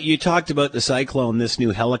 You talked about the Cyclone, this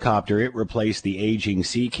new helicopter. It replaced the aging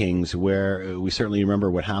Sea Kings, where we certainly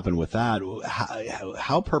remember what happened with that.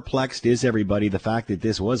 How perplexed is everybody the fact that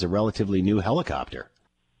this was a relatively new helicopter?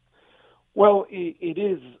 Well, it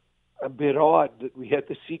is a bit odd that we had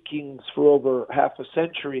the Sea Kings for over half a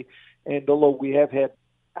century, and although we have had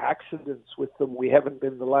accidents with them, we haven't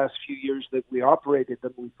been the last few years that we operated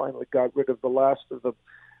them. We finally got rid of the last of them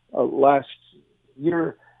last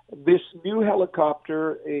year. This new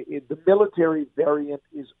helicopter, the military variant,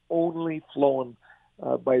 is only flown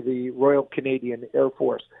by the Royal Canadian Air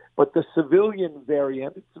Force. But the civilian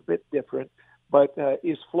variant, it's a bit different, but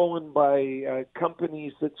is flown by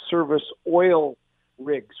companies that service oil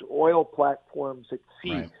rigs, oil platforms at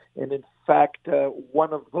sea. Right. And in fact,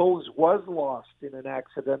 one of those was lost in an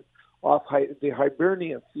accident off the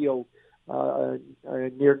Hibernia field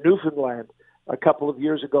near Newfoundland a couple of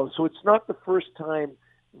years ago. So it's not the first time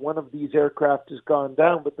one of these aircraft has gone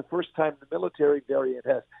down, but the first time the military variant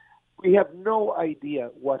has. We have no idea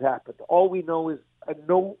what happened. All we know is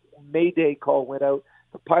no Mayday call went out.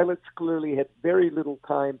 The pilots clearly had very little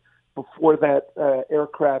time before that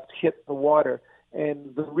aircraft hit the water.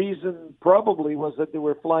 And the reason probably was that they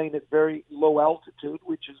were flying at very low altitude,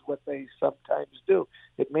 which is what they sometimes do.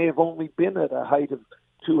 It may have only been at a height of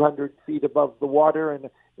 200 feet above the water, and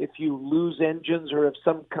if you lose engines or have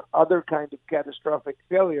some other kind of catastrophic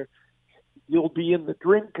failure, you'll be in the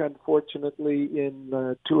drink, unfortunately,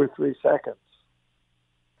 in 2 or 3 seconds.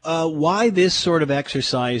 Why this sort of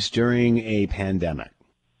exercise during a pandemic?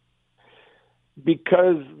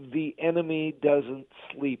 Because the enemy doesn't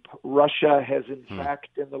sleep. Russia has, in fact,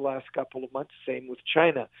 in the last couple of months, same with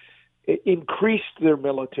China, increased their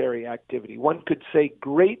military activity. One could say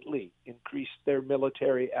greatly increased their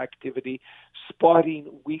military activity,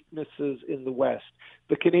 spotting weaknesses in the West.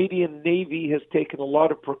 The Canadian Navy has taken a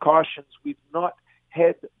lot of precautions. We've not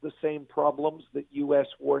had the same problems that U.S.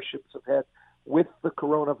 warships have had with the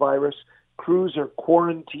coronavirus. Crews are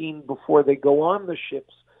quarantined before they go on the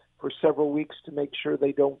ships for several weeks to make sure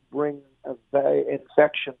they don't bring the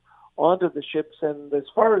infection onto the ships. And as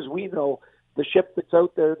far as we know, the ship that's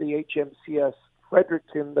out there, the HMCS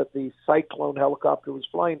Fredericton, that the Cyclone helicopter was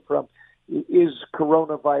flying from, is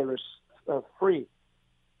coronavirus free.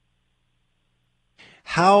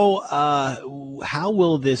 How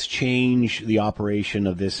will this change the operation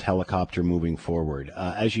of this helicopter moving forward?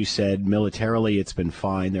 As you said, militarily it's been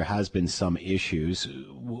fine. There has been some issues.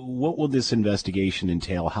 What will this investigation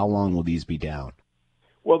entail? How long will these be down?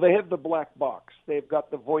 Well, they have the black box. They've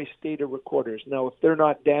got the voice data recorders. Now, if they're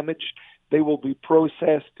not damaged, they will be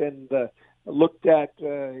processed and looked at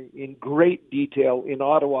in great detail in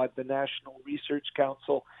Ottawa at the National Research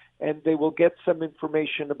Council, and they will get some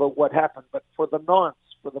information about what happened. But for the nonce,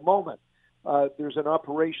 for the moment, there's an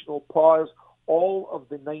operational pause. All of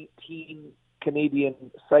the 19 Canadian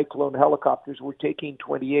Cyclone helicopters, we're taking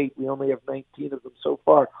 28. We only have 19 of them so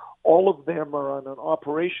far. All of them are on an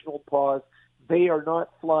operational pause. They are not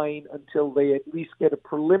flying until they at least get a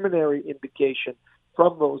preliminary indication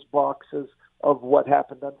from those boxes of what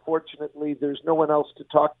happened. Unfortunately, there's no one else to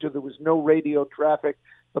talk to. There was no radio traffic.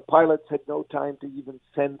 The pilots had no time to even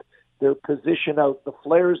send their position out. The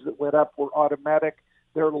flares that went up were automatic.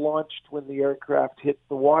 They're launched when the aircraft hit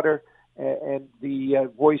the water, and the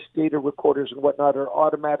voice data recorders and whatnot are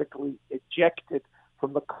automatically ejected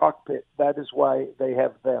from the cockpit. That is why they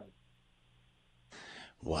have them.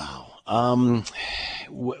 Wow.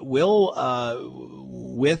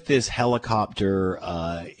 With this helicopter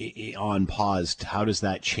on pause, how does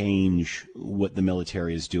that change what the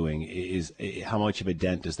military is doing? How much of a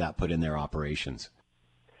dent does that put in their operations?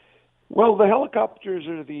 Well, the helicopters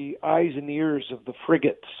are the eyes and ears of the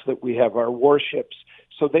frigates that we have, our warships.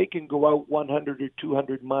 So they can go out 100 or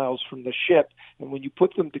 200 miles from the ship. And when you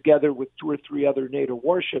put them together with 2 or 3 other NATO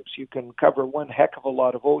warships, you can cover one heck of a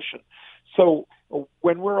lot of ocean. So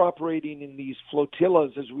when we're operating in these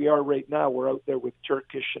flotillas, as we are right now, we're out there with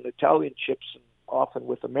Turkish and Italian ships and often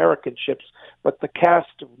with American ships, but the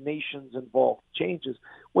cast of nations involved changes.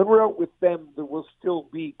 When we're out with them, there will still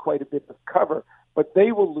be quite a bit of cover, but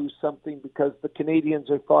they will lose something because the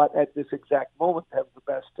Canadians are thought at this exact moment to have the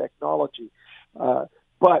best technology.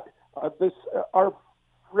 But our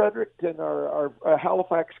Fredericton, our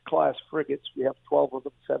Halifax-class frigates, we have 12 of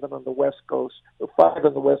them, 7 on the West Coast, 5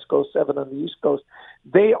 on the West Coast, 7 on the East Coast.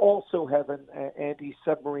 They also have an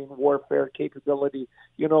anti-submarine warfare capability.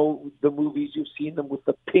 You know, the movies, you've seen them with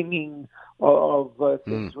the pinging of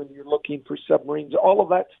things when you're looking for submarines. All of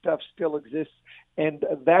that stuff still exists, and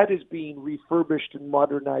that is being refurbished and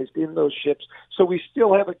modernized in those ships. So we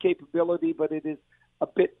still have a capability, but it is a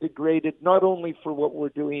bit degraded, not only for what we're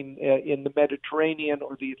doing in the Mediterranean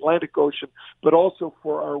or the Atlantic Ocean, but also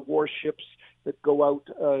for our warships that go out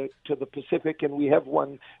to the Pacific. And we have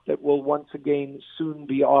one that will once again soon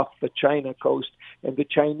be off the China coast, and the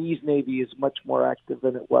Chinese Navy is much more active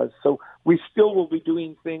than it was. So we still will be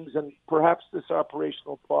doing things, and perhaps this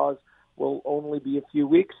operational pause will only be a few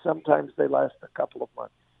weeks. Sometimes they last a couple of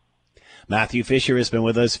months. Matthew Fisher has been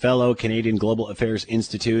with us, fellow Canadian Global Affairs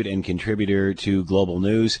Institute and contributor to Global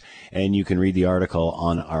News, and you can read the article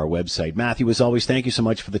on our website. Matthew, as always, thank you so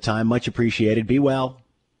much for the time. Much appreciated. Be well.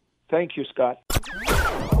 Thank you, Scott.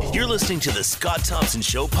 You're listening to the Scott Thompson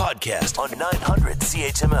Show podcast on 900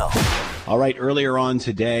 CHML. All right, earlier on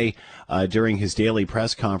today, during his daily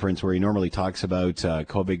press conference where he normally talks about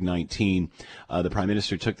COVID-19, the Prime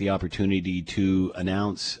Minister took the opportunity to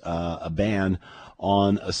announce a ban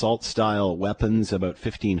on assault-style weapons, about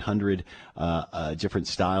 1,500 different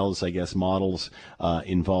styles, I guess, models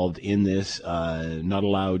involved in this. Not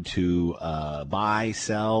allowed to buy,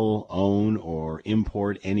 sell, own, or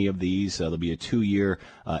import any of these. There'll be a 2-year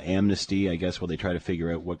amnesty, I guess, while they try to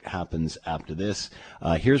figure out what happens after this.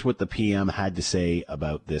 Here's what the PM had to say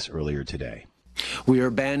about this earlier today. We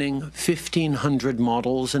are banning 1,500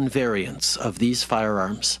 models and variants of these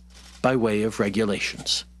firearms by way of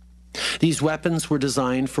regulations. These weapons were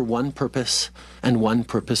designed for one purpose and one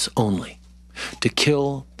purpose only: to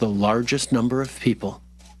kill the largest number of people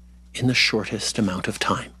in the shortest amount of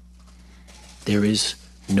time. There is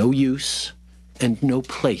no use and no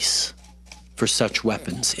place for such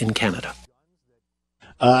weapons in Canada.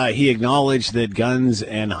 He acknowledged that guns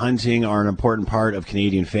and hunting are an important part of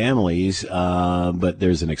Canadian families, but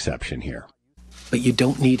there's an exception here. But you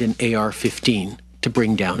don't need an AR-15 to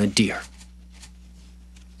bring down a deer.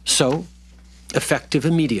 So, effective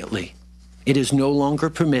immediately, it is no longer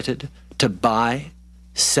permitted to buy,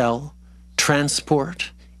 sell,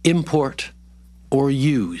 transport, import, or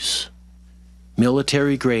use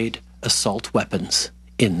military-grade assault weapons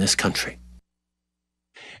in this country.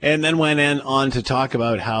 And then went on to talk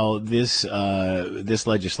about how this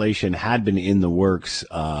legislation had been in the works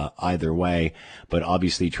either way, but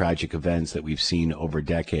obviously tragic events that we've seen over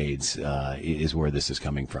decades is where this is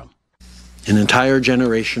coming from. An entire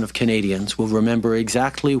generation of Canadians will remember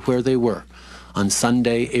exactly where they were on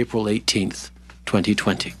Sunday, April 18th,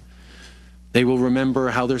 2020. They will remember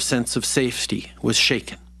how their sense of safety was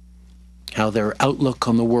shaken, how their outlook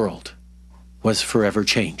on the world was forever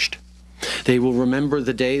changed. They will remember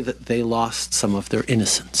the day that they lost some of their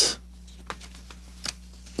innocence.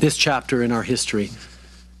 This chapter in our history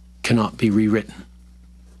cannot be rewritten,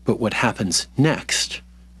 but what happens next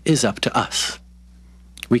is up to us.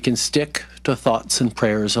 We can stick to thoughts and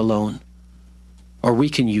prayers alone, or we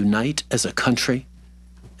can unite as a country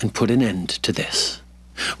and put an end to this.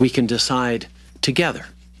 We can decide together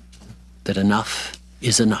that enough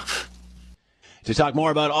is enough. To talk more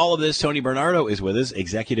about all of this, Tony Bernardo is with us,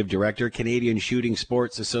 Executive Director, Canadian Shooting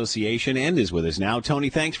Sports Association, and is with us now. Tony,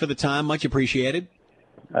 thanks for the time. Much appreciated.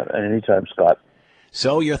 Anytime, Scott.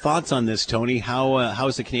 So your thoughts on this, Tony? How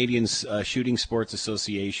is the Canadian Shooting Sports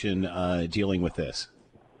Association dealing with this?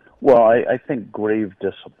 Well, I think grave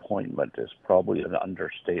disappointment is probably an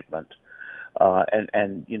understatement.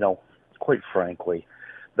 And you know, quite frankly,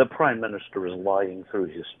 the Prime Minister is lying through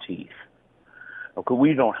his teeth. Okay,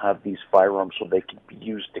 we don't have these firearms so they can be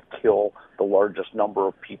used to kill the largest number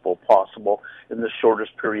of people possible in the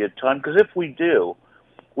shortest period of time. Because if we do,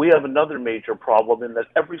 we have another major problem in that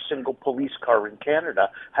every single police car in Canada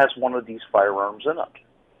has one of these firearms in it.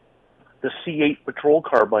 The C8 patrol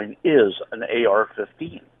carbine is an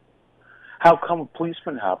AR-15. How come a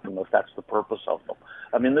policeman have them if that's the purpose of them?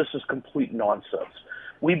 I mean, this is complete nonsense.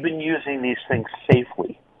 We've been using these things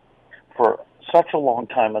safely for such a long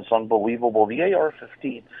time, it's unbelievable. The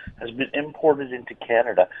AR-15 has been imported into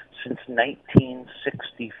Canada since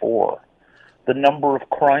 1964. The number of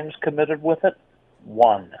crimes committed with it,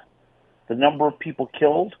 1. The number of people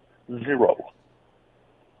killed, 0.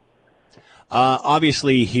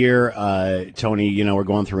 Obviously here, Tony, you know, we're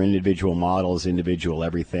going through individual models, individual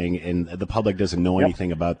everything, and the public doesn't know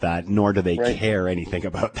anything about that, nor do they care anything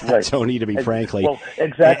about that, Tony, to be frankly. Well,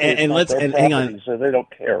 exactly. And hang on. So they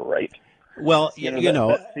don't care, right? Well, you know.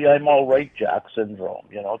 That's the I'm all right, Jack syndrome.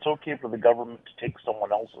 You know, it's okay for the government to take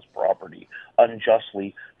someone else's property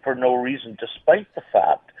unjustly for no reason, despite the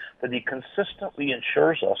fact that he consistently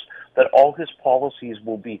assures us that all his policies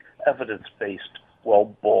will be evidence-based.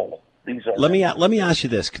 Well, bull. Let me ask you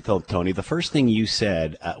this, Tony. The first thing you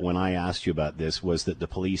said when I asked you about this was that the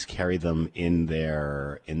police carry them in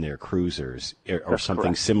their cruisers or something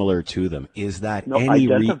correct. Similar to them. Is that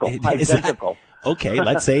identical? Okay,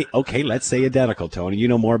 let's say identical, Tony. You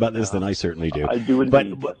know more about this than I certainly do. I do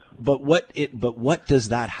indeed. But what does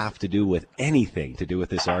that have to do with anything to do with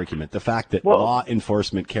this argument? The fact that law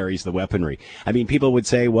enforcement carries the weaponry. I mean, people would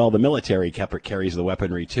say, well, the military carries the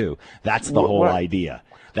weaponry too. That's the whole idea.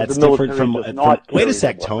 That's different from wait a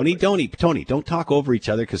sec, Tony, don't talk over each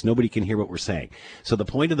other because nobody can hear what we're saying. So the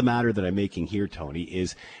point of the matter that I'm making here, Tony,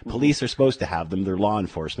 is police are supposed to have them. They're law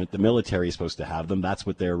enforcement. The military is supposed to have them. That's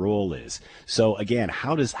what their role is. So again,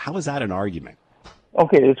 how is that an argument?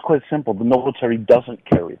 Okay, it's quite simple. The military doesn't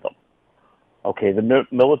carry them. Okay, the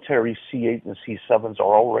military C8 and C7s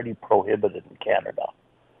are already prohibited in Canada.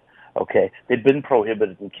 Okay, they've been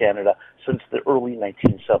prohibited in Canada since the early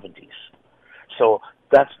 1970s. So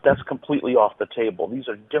that's completely off the table. These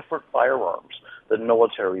are different firearms than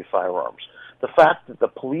military firearms. The fact that the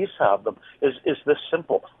police have them is this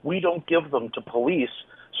simple. We don't give them to police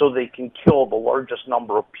so they can kill the largest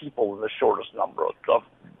number of people in the shortest number of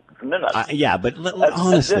minutes. Yeah, but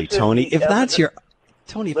honestly, Tony, if that's your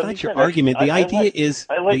argument, the idea is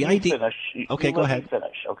the idea. Okay, go ahead.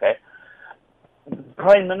 Finish. Okay. The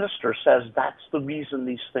Prime Minister says that's the reason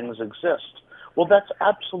these things exist. Well, that's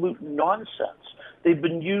absolute nonsense. They've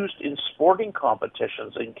been used in sporting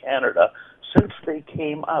competitions in Canada since they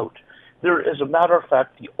came out. There is, a matter of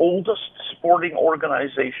fact, the oldest sporting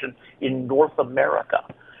organization in North America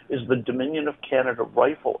is the Dominion of Canada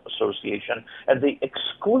Rifle Association, and they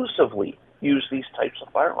exclusively use these types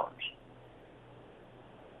of firearms.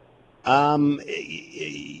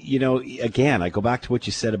 You know, again, I go back to what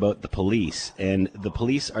you said about the police, and the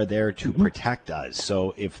police are there to protect us.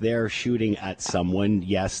 So if they're shooting at someone,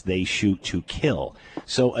 yes, they shoot to kill.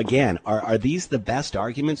 So again, are these the best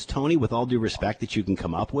arguments, Tony, with all due respect, that you can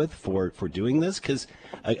come up with for doing this? Because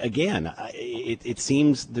again, it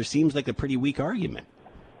seems like a pretty weak argument.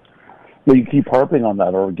 Well, you keep harping on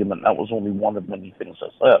that argument. That was only one of many things I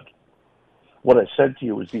said. What I said to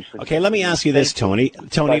you is these things. Okay, let me ask you this, Tony.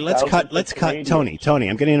 Tony, let's cut, Tony,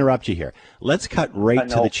 I'm going to interrupt you here. Let's cut right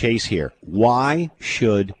to the chase here. Why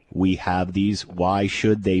should we have these? Why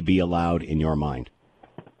should they be allowed in your mind?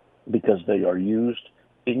 Because they are used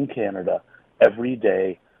in Canada every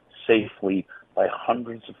day safely by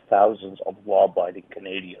hundreds of thousands of law-abiding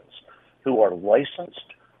Canadians who are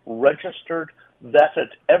licensed, registered, vetted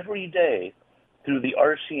every day through the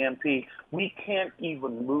RCMP. We can't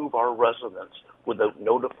even move our residents without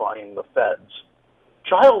notifying the feds.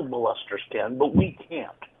 Child molesters can, but we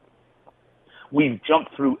can't. We've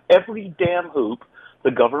jumped through every damn hoop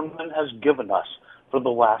the government has given us for the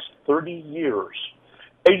last 30 years,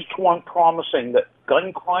 each one promising that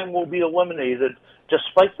gun crime will be eliminated,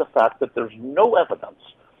 despite the fact that there's no evidence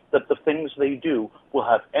that the things they do will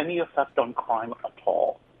have any effect on crime at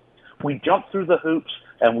all. We jump through the hoops,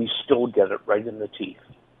 and we still get it right in the teeth.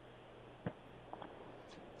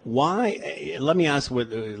 Why? Let me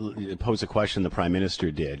pose a question the Prime Minister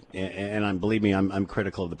did, and believe me, I'm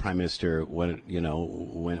critical of the Prime Minister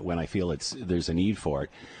when I feel there's a need for it.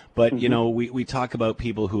 But we talk about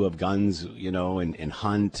people who have guns, and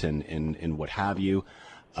hunt and what have you,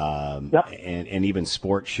 and even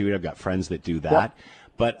sport shoot. I've got friends that do that. Yep.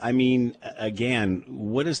 But I mean, again,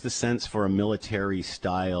 what is the sense for a military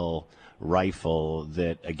style rifle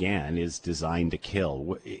that again is designed to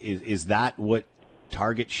kill? Is that what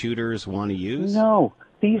target shooters want to use? No,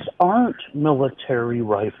 these aren't military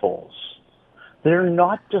rifles. They're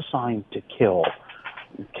not designed to kill.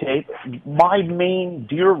 Okay, my main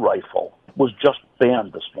deer rifle was just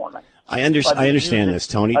banned this morning. I understand this,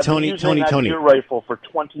 Tony. I've been using that deer rifle for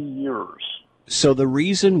 20 years. So the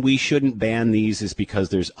reason we shouldn't ban these is because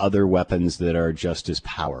there's other weapons that are just as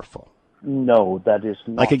powerful. No, that is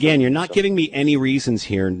not. Like, again, you're not giving me any reasons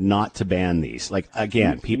here not to ban these. Like,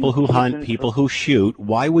 again, people who hunt, people who shoot,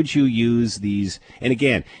 why would you use these? And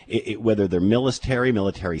again, whether they're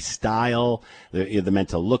military style, they're meant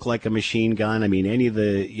to look like a machine gun. I mean, any of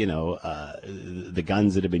the, the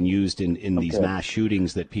guns that have been used in these mass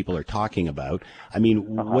shootings that people are talking about. I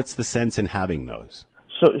mean, what's the sense in having those?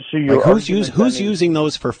 So your who's using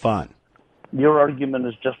those for fun? Your argument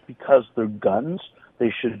is just because they're guns,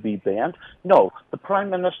 they should be banned? No, the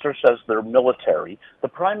Prime Minister says they're military. The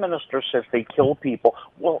Prime Minister says they kill people.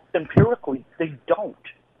 Well, empirically, they don't.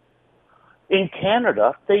 In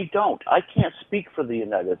Canada, they don't. I can't speak for the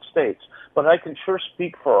United States, but I can sure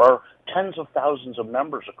speak for our tens of thousands of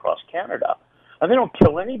members across Canada. And they don't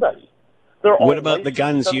kill anybody. What about the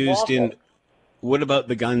guns used in... What about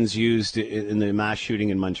the guns used in the mass shooting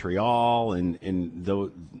in Montreal and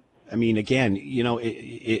though? I mean, again,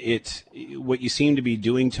 it's what you seem to be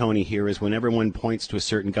doing, Tony, here is when everyone points to a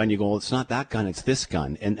certain gun, you go, well, it's not that gun, it's this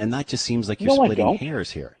gun. And that just seems like you're splitting hairs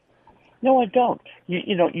here. No, I don't.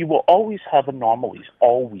 You will always have anomalies,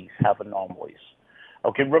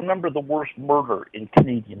 Okay, remember the worst murder in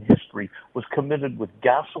Canadian history was committed with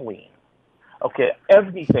gasoline. Okay,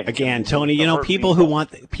 everything. Again, Tony, people who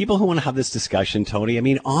want to have this discussion, Tony, I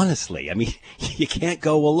mean, honestly, you can't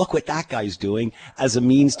go, well, look what that guy's doing as a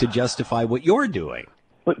means to justify what you're doing.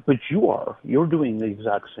 But you're doing the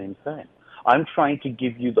exact same thing. I'm trying to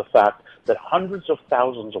give you the fact that hundreds of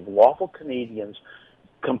thousands of lawful Canadians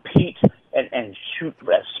compete and shoot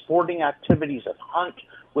at sporting activities and hunt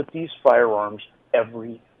with these firearms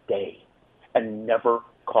every day and never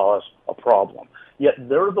cause a problem. Yet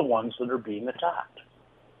they're the ones that are being attacked.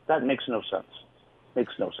 That makes no sense.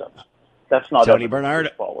 That's not Tony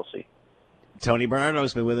Bernardo policy. Tony Bernardo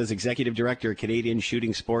has been with us, Executive Director of Canadian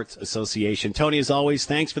Shooting Sports Association. Tony, as always,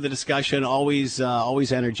 thanks for the discussion. Always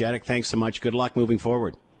energetic. Thanks so much. Good luck moving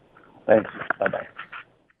forward. Thanks. Bye-bye.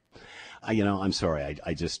 I'm sorry.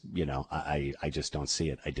 I just don't see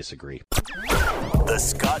it. I disagree. The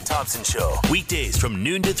Scott Thompson Show, weekdays from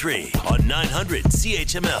noon to 3 on 900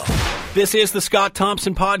 CHML. This is the Scott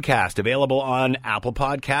Thompson Podcast, available on Apple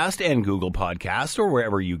Podcast and Google Podcast or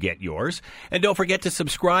wherever you get yours. And don't forget to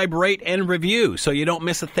subscribe, rate, and review so you don't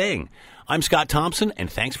miss a thing. I'm Scott Thompson, and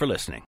thanks for listening.